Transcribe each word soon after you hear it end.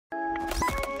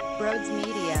Brodes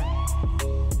Media.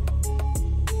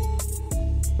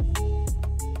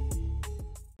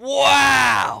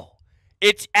 Wow!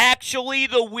 It's actually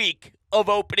the week of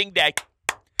opening day.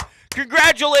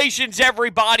 Congratulations,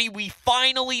 everybody. We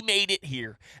finally made it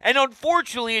here. And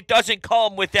unfortunately, it doesn't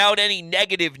come without any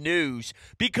negative news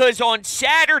because on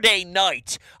Saturday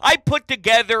night, I put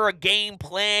together a game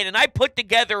plan and I put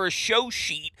together a show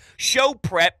sheet, show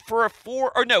prep for a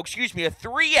 3-hour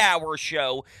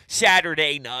show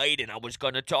Saturday night. And I was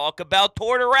going to talk about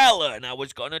Tortorella and I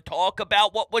was going to talk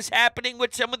about what was happening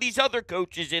with some of these other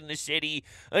coaches in the city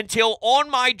until on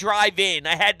my drive in,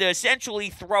 I had to essentially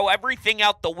throw everything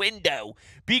out the window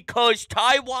because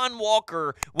Taijuan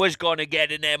Walker was going to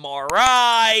get an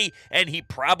MRI and he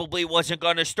probably wasn't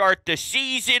going to start the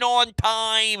season on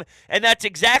time. And that's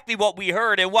exactly what we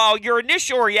heard. And while your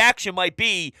initial reaction might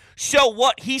be, so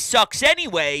what, he sucks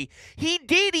anyway, he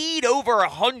did eat over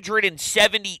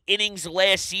 170 innings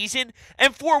last season.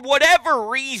 And for whatever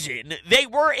reason, they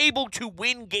were able to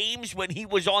win games when he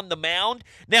was on the mound.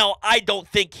 Now, I don't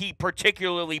think he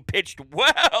particularly pitched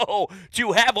well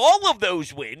to have all of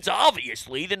those wins.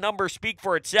 Obviously, the numbers speak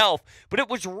for itself, but it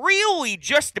was really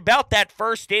just about that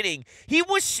first inning. He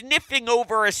was sniffing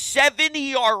over a 7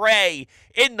 ERA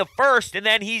in the first, and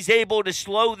then he's able to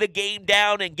slow the game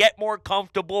down and get more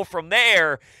comfortable from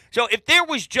there. So if there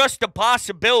was just a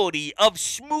possibility of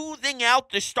smoothing out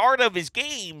the start of his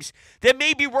games, then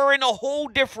maybe we're in a whole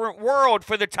different world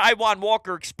for the Taijuan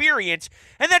Walker experience,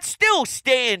 and that still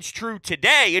stands true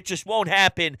today. It just won't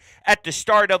happen at the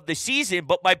start of the season.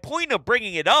 But my point of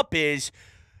bringing it up is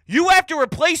you have to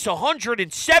replace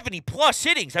 170-plus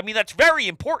innings. I mean, that's very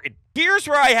important. Here's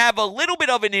where I have a little bit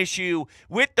of an issue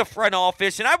with the front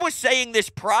office, and I was saying this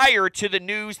prior to the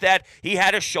news that he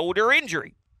had a shoulder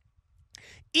injury.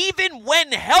 Even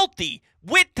when healthy,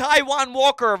 with Taijuan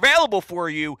Walker available for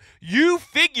you, you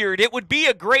figured it would be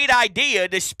a great idea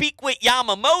to speak with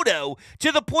Yamamoto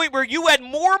to the point where you had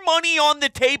more money on the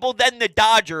table than the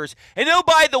Dodgers. And oh,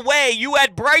 by the way, you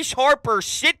had Bryce Harper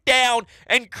sit down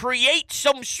and create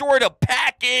some sort of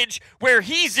package where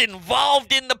he's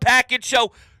involved in the package.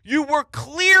 So you were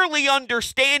clearly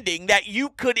understanding that you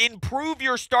could improve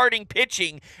your starting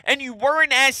pitching, and you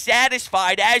weren't as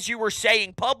satisfied as you were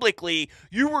saying publicly.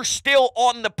 You were still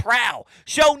on the prowl.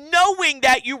 So knowing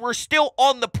that you were still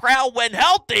on the prowl when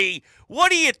healthy,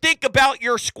 what do you think about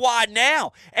your squad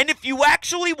now? And if you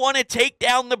actually want to take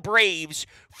down the Braves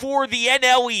for the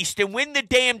NL East and win the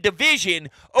damn division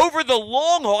over the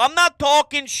long haul, I'm not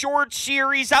talking short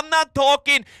series. I'm not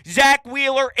talking Zach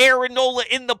Wheeler, Aaron Nola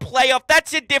in the playoff.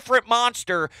 That's a different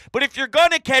monster. But if you're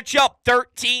going to catch up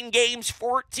 13 games,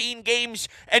 14 games,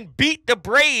 and beat the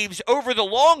Braves over the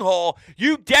long haul,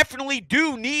 you definitely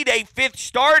do need a fifth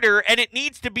starter, and it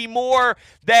needs to be more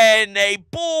than a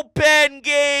bullpen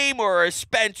game or a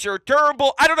Spencer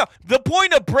Turnbull. I don't know. The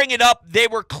point of bringing up they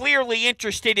were clearly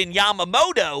interested in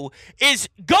Yamamoto is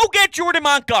go get Jordan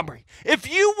Montgomery.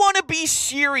 If you want to be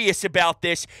serious about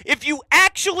this, if you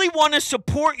actually want to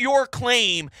support your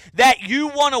claim that you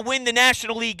want to win the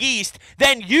National League East,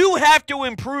 then you have to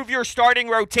improve your starting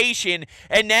rotation.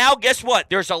 And now, guess what?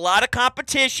 There's a lot of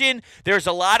competition. There's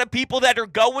a lot of people that are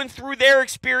going through their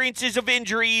experiences of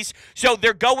injuries, so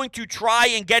they're going to try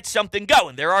and get something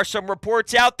going. There are some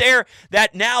reports out there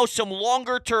that now some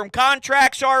longer-term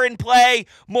contracts are in play.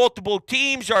 Multiple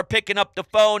teams are picking up the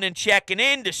phone and checking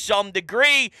in to some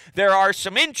degree. There are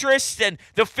some interests, and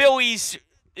the Phillies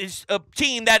is a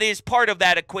team that is part of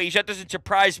that equation. That doesn't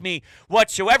surprise me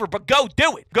whatsoever, but go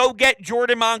do it. Go get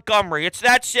Jordan Montgomery. It's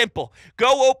that simple.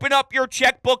 Go open up your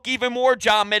checkbook even more,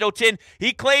 John Middleton.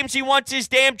 He claims he wants his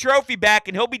damn trophy back,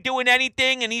 and he'll be doing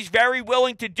anything, and he's very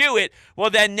willing to do it. Well,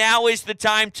 then now is the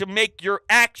time to make your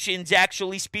actions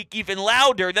actually speak even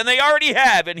louder than they already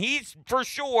have, and he's for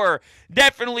sure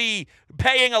definitely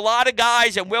paying a lot of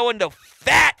guys and willing to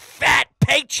fat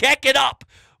paycheck it up.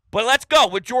 But let's go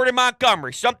with Jordan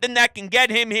Montgomery, something that can get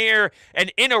him here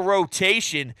and in a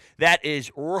rotation that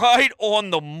is right on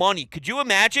the money. Could you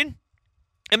imagine?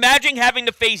 Imagine having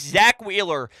to face Zach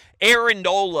Wheeler, Aaron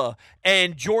Nola,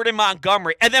 and Jordan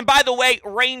Montgomery. And then, by the way,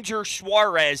 Ranger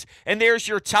Suarez. And there's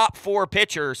your top four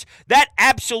pitchers. That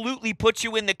absolutely puts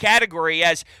you in the category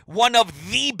as one of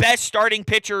the best starting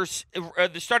pitchers,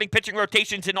 the starting pitching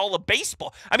rotations in all of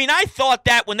baseball. I mean, I thought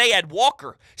that when they had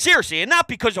Walker. Seriously, and not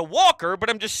because of Walker, but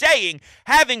I'm just saying,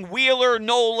 having Wheeler,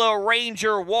 Nola,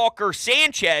 Ranger, Walker,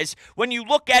 Sanchez, when you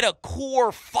look at a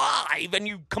core five and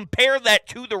you compare that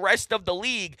to the rest of the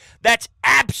league, that's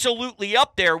absolutely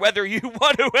up there, whether you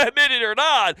want to admit it or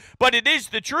not, but it is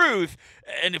the truth.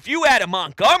 And if you add a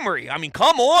Montgomery, I mean,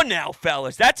 come on now,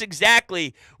 fellas. That's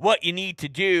exactly what you need to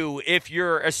do if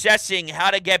you're assessing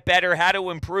how to get better, how to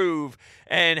improve,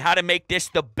 and how to make this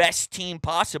the best team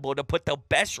possible, to put the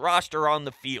best roster on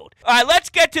the field. All right, let's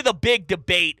get to the big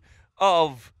debate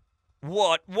of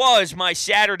what was my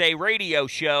Saturday radio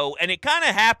show, and it kind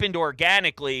of happened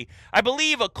organically. I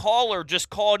believe a caller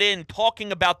just called in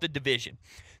talking about the division.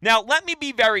 Now, let me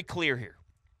be very clear here.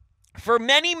 For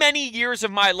many, many years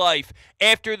of my life,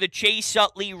 after the Chase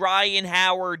Utley, Ryan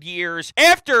Howard years,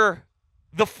 after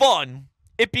the fun,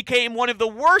 it became one of the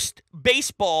worst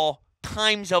baseball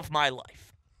times of my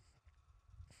life.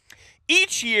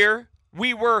 Each year,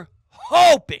 we were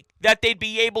hoping that they'd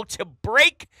be able to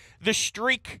break the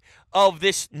streak of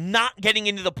this not getting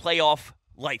into the playoff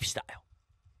lifestyle.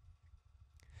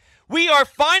 We are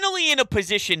finally in a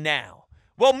position now.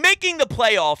 Well, making the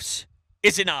playoffs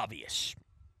isn't obvious.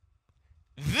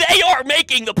 They are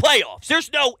making the playoffs.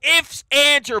 There's no ifs,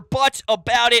 ands, or buts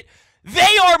about it.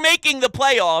 They are making the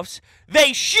playoffs.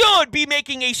 They should be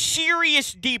making a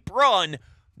serious deep run.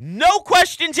 No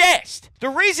questions asked. The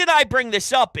reason I bring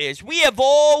this up is we have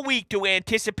all week to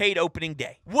anticipate opening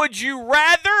day. Would you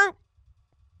rather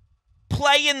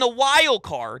play in the wild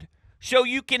card so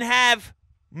you can have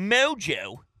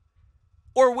mojo,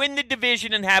 or win the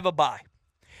division and have a bye?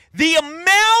 The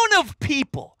amount of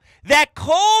people that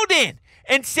called in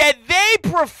and said they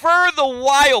prefer the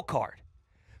wild card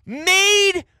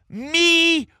made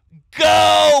me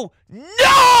go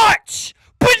nuts!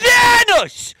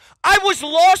 Bananas! I was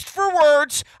lost for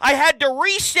words. I had to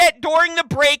reset during the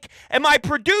break, and my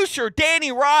producer,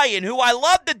 Danny Ryan, who I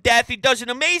love to death, he does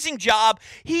an amazing job,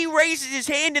 he raises his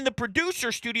hand in the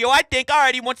producer studio. I think, all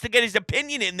right, he wants to get his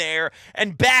opinion in there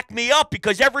and back me up,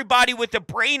 because everybody with a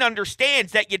brain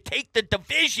understands that you take the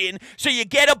division, so you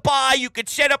get a bye, you could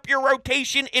set up your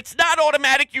rotation. It's not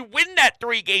automatic you win that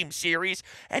 3-game series.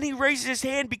 And he raises his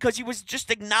hand because he was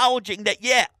just acknowledging that,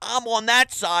 yeah, I'm on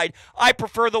that side. I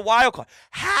prefer the wild card.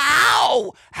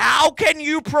 How can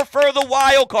you prefer the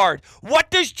wild card?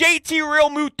 What does JT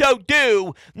Realmuto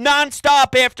do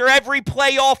nonstop after every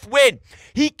playoff win?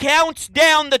 He counts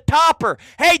down the topper.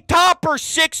 Hey, topper,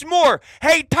 6 more.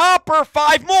 Hey, topper,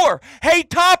 5 more. Hey,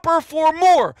 topper, 4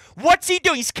 more. What's he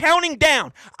doing? He's counting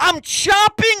down. I'm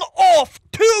chopping off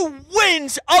 2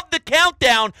 wins of the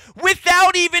countdown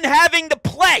without even having to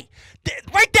play.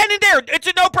 Right then and there, it's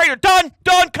a no-brainer.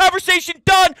 Done, conversation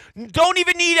done. Don't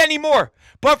even need any more.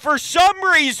 But for some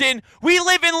reason, we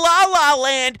live in la-la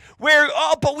land where,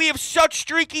 but we have such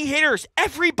streaky hitters.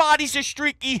 Everybody's a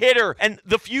streaky hitter. And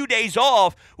the few days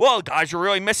off, well, guys are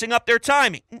really messing up their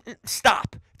timing.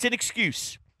 Stop. It's an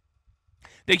excuse.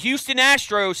 The Houston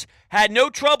Astros had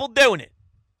no trouble doing it.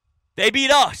 They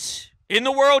beat us in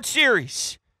the World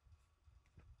Series.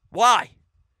 Why?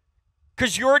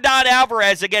 Because Yordan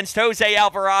Alvarez against Jose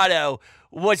Alvarado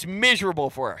was miserable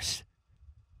for us.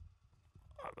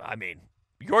 I mean,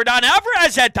 Yordan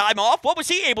Alvarez had time off. What was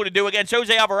he able to do against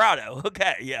Jose Alvarado?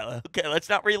 Okay, let's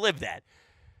not relive that.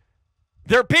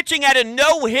 They're pitching at a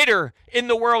no-hitter in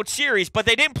the World Series, but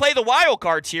they didn't play the wild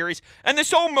card series. And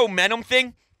this whole momentum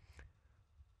thing,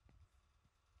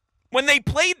 when they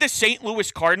played the St.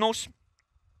 Louis Cardinals,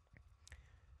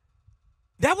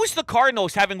 that was the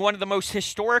Cardinals having one of the most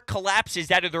historic collapses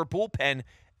out of their bullpen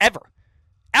ever.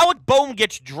 Alec Boehm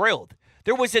gets drilled.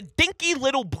 There was a dinky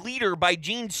little bleeder by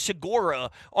Gene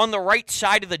Segura on the right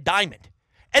side of the diamond.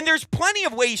 And there's plenty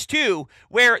of ways, too,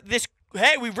 where this,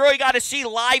 hey, we've really got to see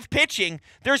live pitching.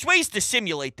 There's ways to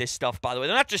simulate this stuff, by the way.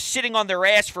 They're not just sitting on their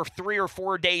ass for 3 or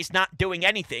 4 days not doing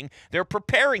anything. They're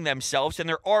preparing themselves, and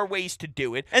there are ways to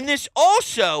do it. And this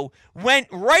also went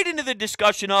right into the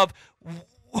discussion of,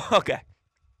 okay,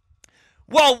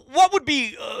 well, what would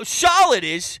be solid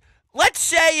is, let's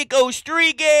say it goes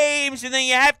 3 games and then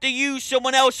you have to use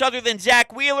someone else other than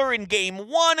Zach Wheeler in game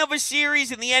 1 of a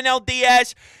series in the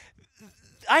NLDS.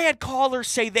 I had callers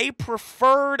say they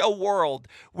preferred a world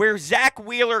where Zach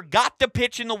Wheeler got the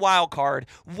pitch in the wild card,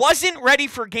 wasn't ready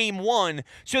for game 1,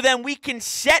 so then we can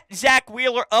set Zach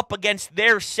Wheeler up against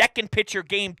their second pitcher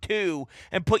game 2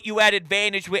 and put you at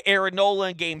advantage with Aaron Nola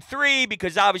in game 3,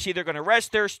 because obviously they're going to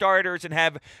rest their starters and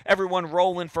have everyone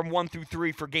rolling from 1 through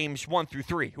 3 for games 1 through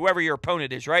 3, whoever your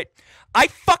opponent is, right? I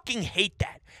fucking hate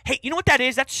that. Hey, you know what that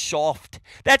is? That's soft.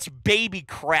 That's baby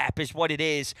crap is what it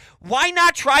is. Why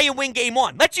not try and win game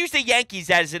 1? Let's use the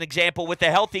Yankees as an example with the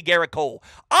healthy Garrett Cole.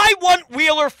 I want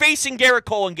Wheeler facing Garrett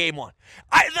Cole in game 1.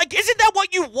 Isn't that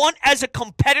what you want as a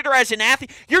competitor, as an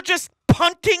athlete? You're just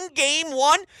punting game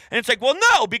one? And it's like, well,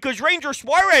 no, because Ranger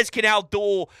Suarez can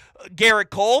outduel Garrett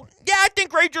Cole. Yeah, I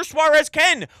think Ranger Suarez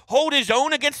can hold his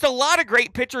own against a lot of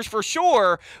great pitchers for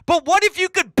sure. But what if you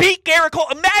could beat Garrett Cole?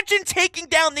 Imagine taking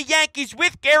down the Yankees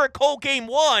with Garrett Cole game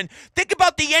one. Think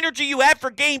about the energy you had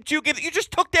for game two. You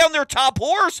just took down their top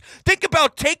horse. Think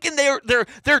about taking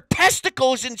their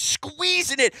testicles and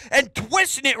squeezing it and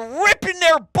twisting it, ripping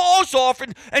their balls off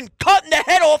and cutting the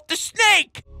head off the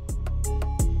snake.